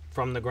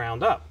from the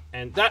ground up,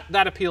 and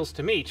that appeals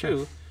to me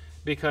too.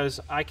 Because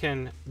I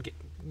can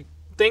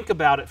think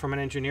about it from an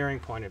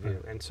engineering point of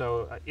view, and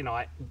so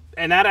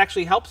and that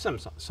actually helps them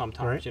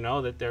sometimes.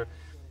 That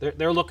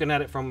they're looking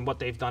at it from what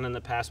they've done in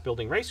the past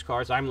building race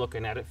cars. I'm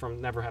looking at it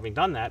from never having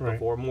done that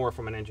before, more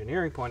from an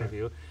engineering point of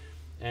view,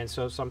 and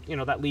so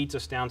that leads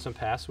us down some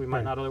paths we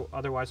might not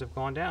otherwise have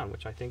gone down,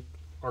 which I think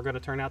are going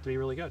to turn out to be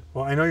really good.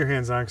 Well, I know you're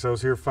hands-on because I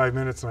was here 5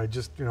 minutes and I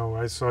just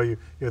I saw you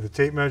had the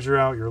tape measure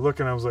out. You were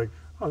looking. I was like,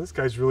 oh, this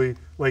guy's really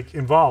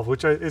involved,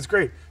 which is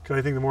great because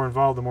I think the more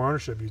involved, the more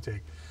ownership you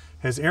take.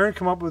 Has Aaron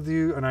come up with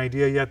you an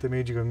idea yet that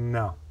made you go,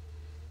 no?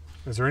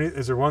 Is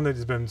there one that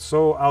has been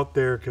so out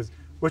there? Because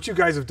what you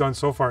guys have done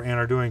so far and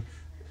are doing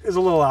is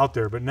a little out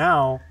there, but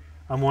now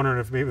I'm wondering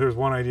if maybe there's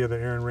one idea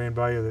that Aaron ran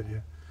by you that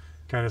you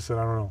kind of said,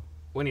 I don't know.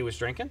 When he was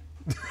drinking?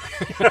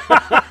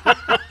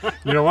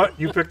 You know what?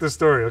 You picked the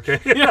story, okay?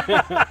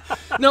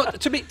 No,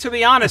 to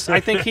be honest, I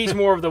think he's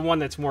more of the one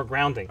that's more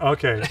grounding.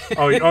 Okay.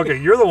 Oh, okay.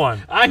 You're the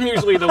one. I'm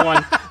usually the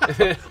one.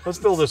 Let's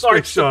build a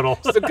space shuttle.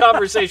 The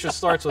conversation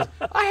starts with,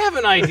 I have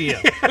an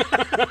idea.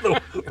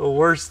 the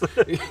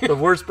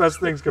worst, best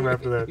things come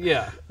after that.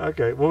 Yeah.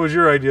 Okay. What was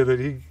your idea that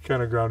he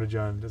kind of grounded you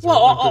on? Well,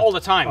 all the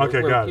time.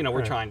 Okay,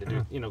 we're trying to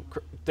do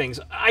things.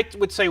 I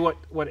would say what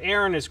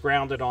Aaron is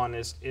grounded on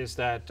is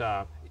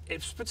that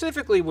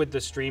specifically with the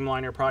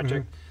Streamliner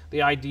project.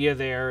 The idea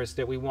there is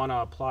that we want to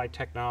apply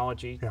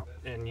technology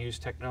and use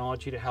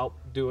technology to help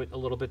do it a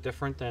little bit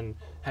different than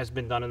has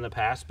been done in the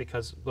past,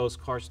 because those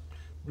cars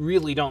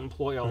really don't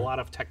employ a lot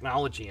of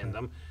technology in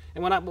them.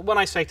 And when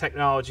I say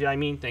technology, I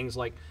mean things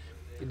like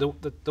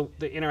the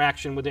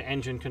interaction with the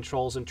engine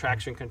controls and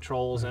traction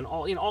controls and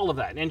all of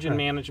that, and engine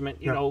management,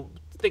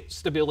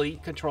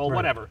 stability control,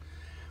 whatever.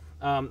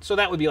 So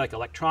that would be like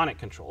electronic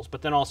controls,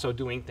 but then also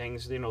doing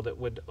things that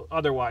would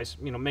otherwise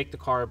make the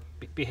car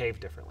behave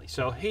differently.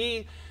 So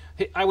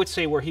I would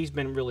say where he's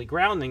been really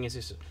grounding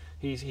is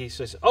he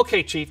says,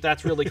 okay, Chief,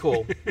 that's really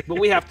cool, but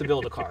we have to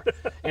build a car.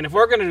 And if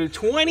we're going to do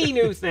 20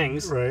 new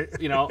things,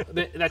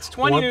 that's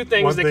 20 new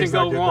things that can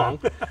go wrong,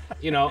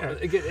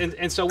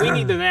 and so we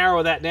need to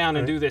narrow that down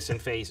and do this in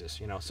phases,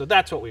 So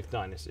that's what we've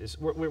done is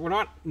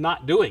we're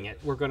not doing it.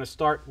 We're going to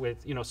start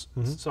with,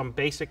 some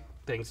basic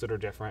things that are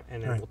different,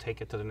 and then we'll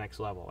take it to the next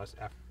level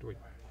after we.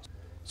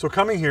 So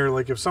coming here,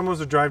 like if someone was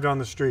to drive down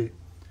the street,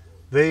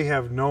 they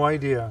have no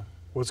idea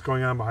what's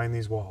going on behind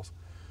these walls.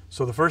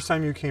 So the first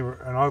time you came,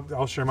 and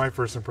I'll share my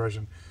first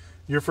impression.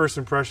 Your first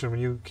impression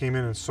when you came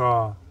in and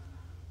saw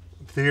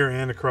here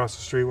and across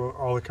the street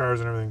all the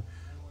cars and everything,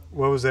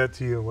 what was that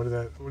to you? Do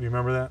you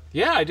remember that?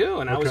 Yeah, I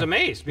do, and I was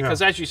amazed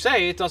because, as you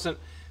say,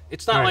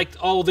 it's not like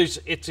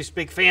it's this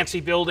big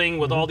fancy building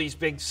with all these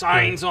big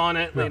signs on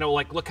it.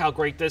 Like look how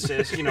great this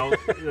is.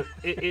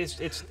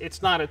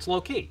 It's not. It's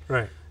low key.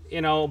 Right.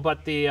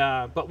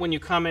 But when you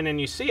come in and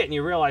you see it and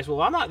you realize,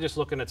 well, I'm not just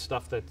looking at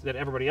stuff that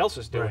everybody else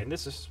is doing.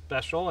 This is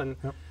special,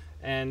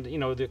 and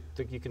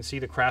you can see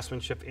the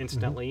craftsmanship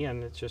instantly,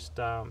 and it's just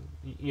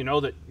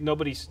that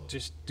nobody's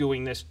just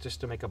doing this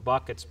just to make a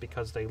buck. It's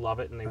because they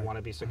love it and they want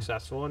to be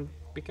successful and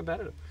be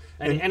competitive,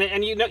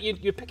 and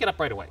you pick it up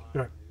right away.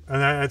 Right.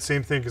 And that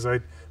same thing, because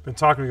I'd been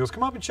talking, he goes,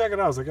 come up and check it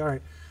out. I was like, all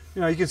right.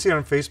 You know, you can see it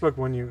on Facebook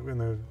when you, in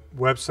the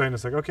website, and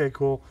it's like, okay,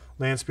 cool,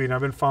 land speed. And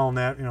I've been following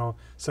that, you know,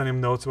 sending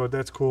him notes about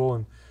that's cool.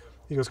 And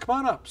he goes, come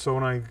on up. So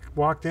when I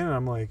walked in,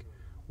 I'm like,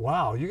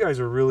 wow, you guys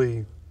are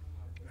really,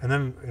 and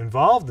then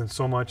involved in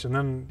so much. And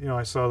then, you know,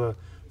 I saw the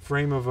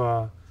frame of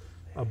a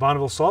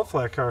Bonneville salt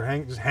flat car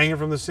just hanging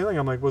from the ceiling.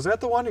 I'm like, was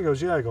that the one? He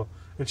goes, yeah. I go,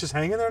 it's just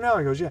hanging there now?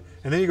 He goes, yeah.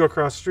 And then you go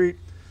across the street,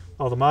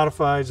 all the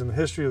modifieds and the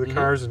history of the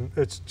cars, and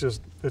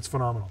it's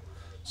phenomenal.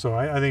 So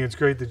I think it's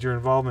great that your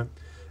involvement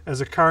as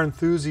a car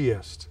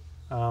enthusiast,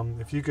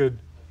 if you could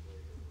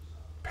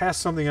pass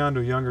something on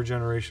to a younger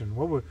generation,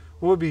 what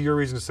would be your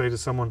reason to say to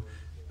someone,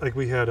 like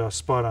we had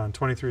Spud on,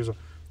 23 years old,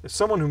 if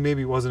someone who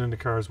maybe wasn't into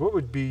cars, what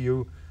would be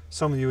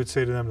something you would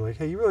say to them, like,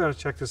 hey, you really ought to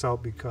check this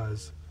out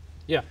because...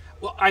 Yeah,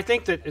 well, I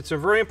think that it's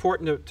very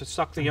important to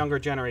suck the younger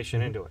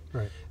generation into it.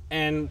 Right.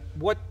 And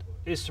what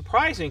is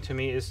surprising to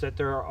me is that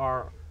there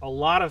are a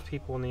lot of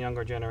people in the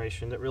younger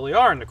generation that really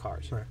are into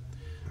cars. Right.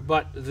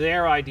 But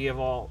their idea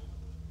of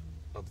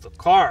the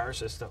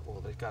cars is that, well,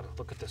 they've got to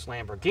look at this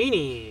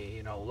Lamborghini,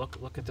 you know,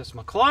 look at this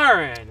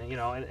McLaren, you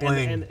know,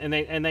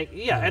 and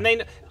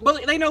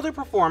they know their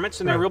performance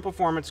and their real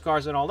performance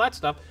cars and all that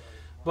stuff,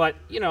 but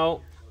you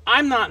know,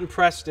 I'm not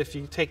impressed if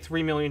you take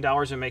 $3 million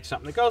and make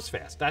something that goes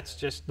fast. That's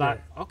just not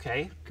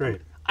okay. Great. I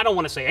mean, I don't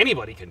want to say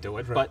anybody can do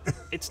it, but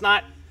it's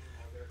not.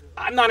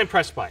 I'm not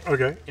impressed by it.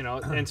 Okay. You know,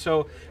 and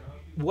so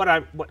what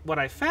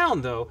I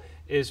found though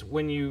is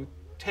when you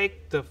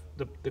take the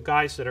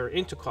guys that are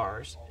into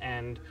cars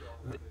and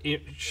you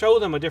show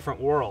them a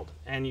different world,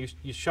 and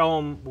you show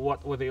them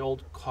what were the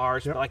old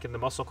cars like in the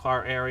muscle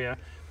car area,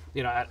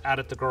 you know, out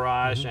at the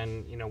garage,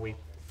 and you know, we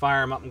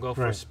fire them up and go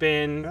for a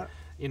spin. Yeah.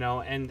 You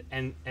know, and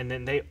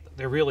then they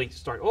really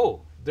start.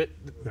 Oh,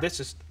 this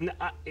is.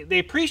 They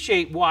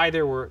appreciate why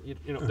there were,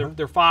 you know,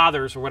 their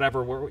fathers or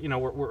whatever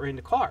were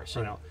into cars.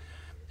 You know,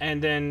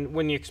 and then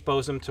when you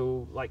expose them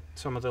to like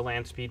some of the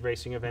land speed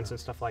racing events and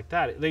stuff like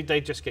that,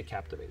 they just get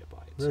captivated by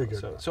it. Very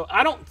good. So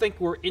I don't think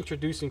we're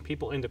introducing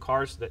people into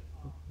cars that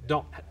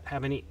don't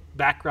have any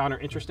background or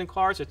interest in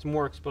cars. It's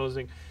more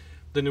exposing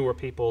the newer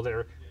people that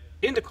are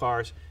into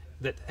cars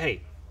that,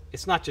 hey,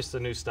 it's not just the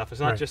new stuff.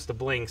 It's not just the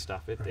bling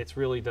stuff. It's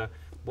really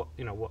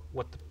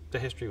what the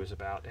history was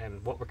about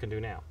and what we can do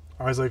now.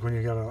 I was like, when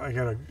I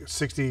got a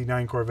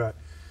 '69 Corvette.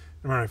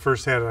 And when I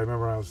first had it, I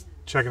remember I was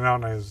checking it out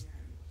and I was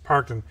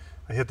parked and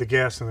I hit the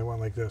gas and it went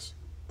like this.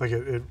 Like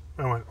I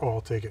went, oh,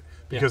 I'll take it,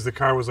 because the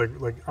car was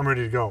like I'm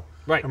ready to go.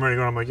 Right. I'm ready to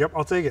go. And I'm like, yep,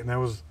 I'll take it. And that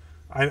was,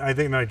 I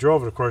think, and I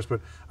drove it, of course,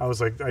 but I was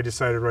like, I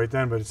decided right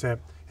then. But it's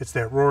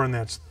that roar and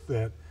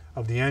that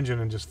of the engine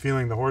and just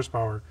feeling the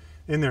horsepower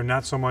in there.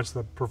 Not so much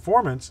the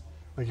performance,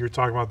 like you were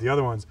talking about the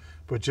other ones,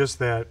 but just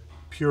that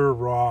pure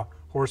raw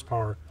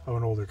horsepower of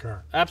an older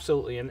car.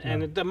 Absolutely,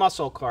 and the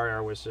muscle car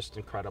era was just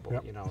incredible.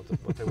 You know,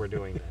 what they were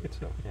doing then.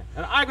 So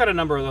and I've got a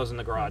number of those in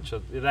the garage,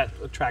 so that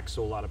attracts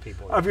to a lot of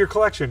people. Of your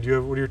collection,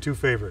 what are your two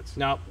favorites?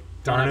 No,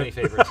 don't have any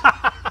favorites.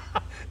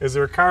 Is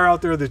there a car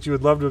out there that you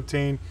would love to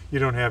obtain you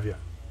don't have yet?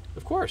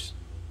 Of course.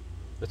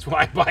 That's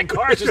why I buy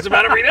cars just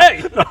about every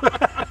day.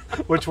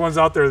 Which one's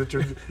out there that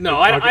you're?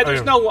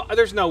 No,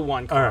 there's no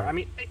one car. Right. I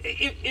mean,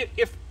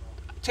 if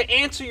to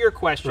answer your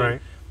question,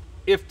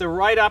 if the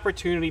right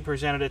opportunity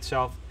presented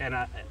itself, and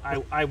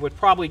I would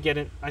probably get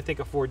it. I think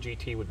a Ford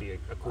GT would be a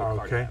cool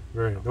car. Okay,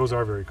 those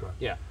are very cool.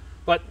 Yeah,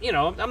 but you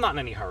know, I'm not in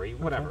any hurry.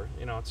 Whatever.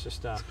 You know, it's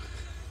just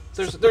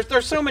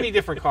there's so many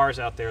different cars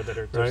out there that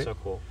are so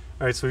cool.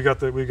 All right, so we got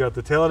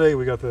the Talladega,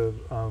 we got the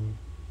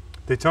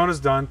Daytona's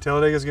done.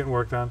 Talladega's getting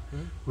worked on.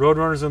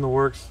 Roadrunner's in the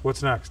works.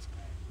 What's next?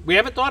 We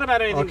haven't thought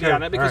about anything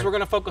beyond that because we're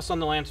going to focus on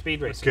the land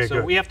speed racing. Okay, so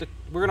good. we have to.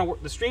 We're going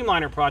to. The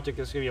Streamliner project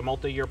is going to be a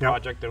multi-year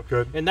project,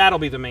 good. And that'll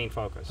be the main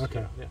focus.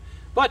 Okay. Yeah.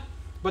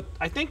 But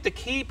I think the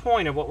key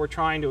point of what we're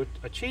trying to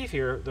achieve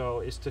here, though,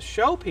 is to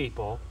show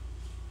people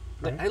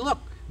that, hey, look,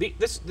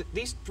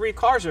 these three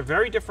cars are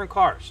very different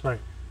cars. Right.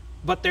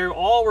 But they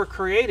all were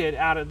created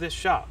out of this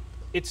shop.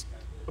 It's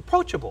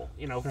approachable,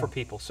 you know, for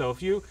people. So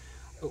if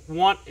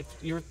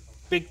your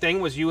big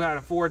thing was you had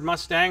a Ford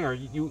Mustang, or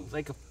you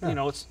like, you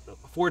know, it's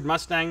a Ford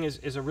Mustang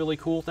is a really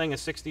cool thing, a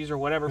 60s or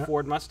whatever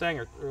Ford Mustang,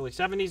 or early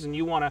 70s, and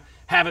you want to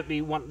have it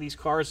be one of these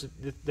cars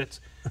that's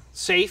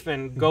safe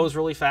and goes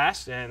really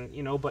fast, and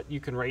you know, but you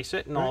can race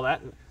it and all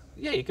that. And,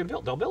 yeah, you can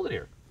they'll build it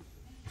here.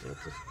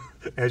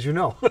 As you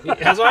know.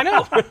 As I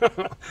know.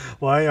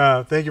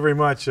 Well, thank you very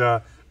much.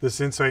 This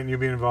insight and you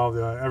being involved,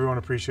 everyone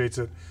appreciates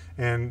it.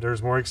 And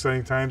there's more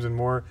exciting times and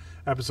more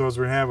episodes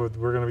we're going to have.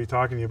 We're going to be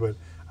talking to you, but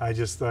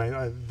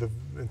the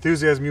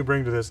enthusiasm you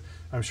bring to this,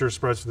 I'm sure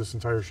spreads to this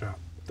entire shop.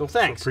 Well,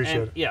 thanks. So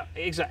appreciate it. Yeah,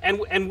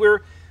 exactly. And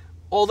we're,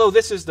 although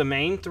this is the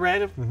main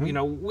thread of, you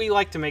know, we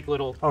like to make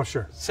little,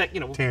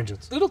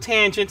 tangents, little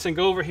tangents, and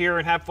go over here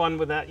and have fun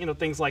with that, you know,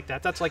 things like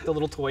that. That's like the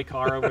little toy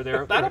car over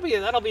there. That'll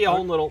be a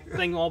whole little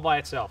thing all by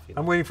itself. You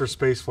know? I'm waiting for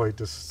spaceflight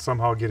to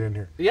somehow get in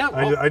here. Yeah,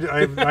 well, I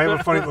have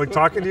a funny, like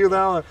talking to you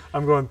now.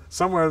 I'm going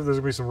somewhere. There's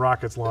gonna be some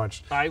rockets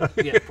launched.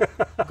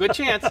 Good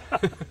chance.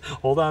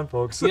 Hold on,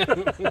 folks. All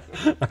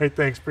right,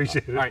 thanks.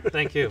 Appreciate it. All right,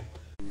 thank you.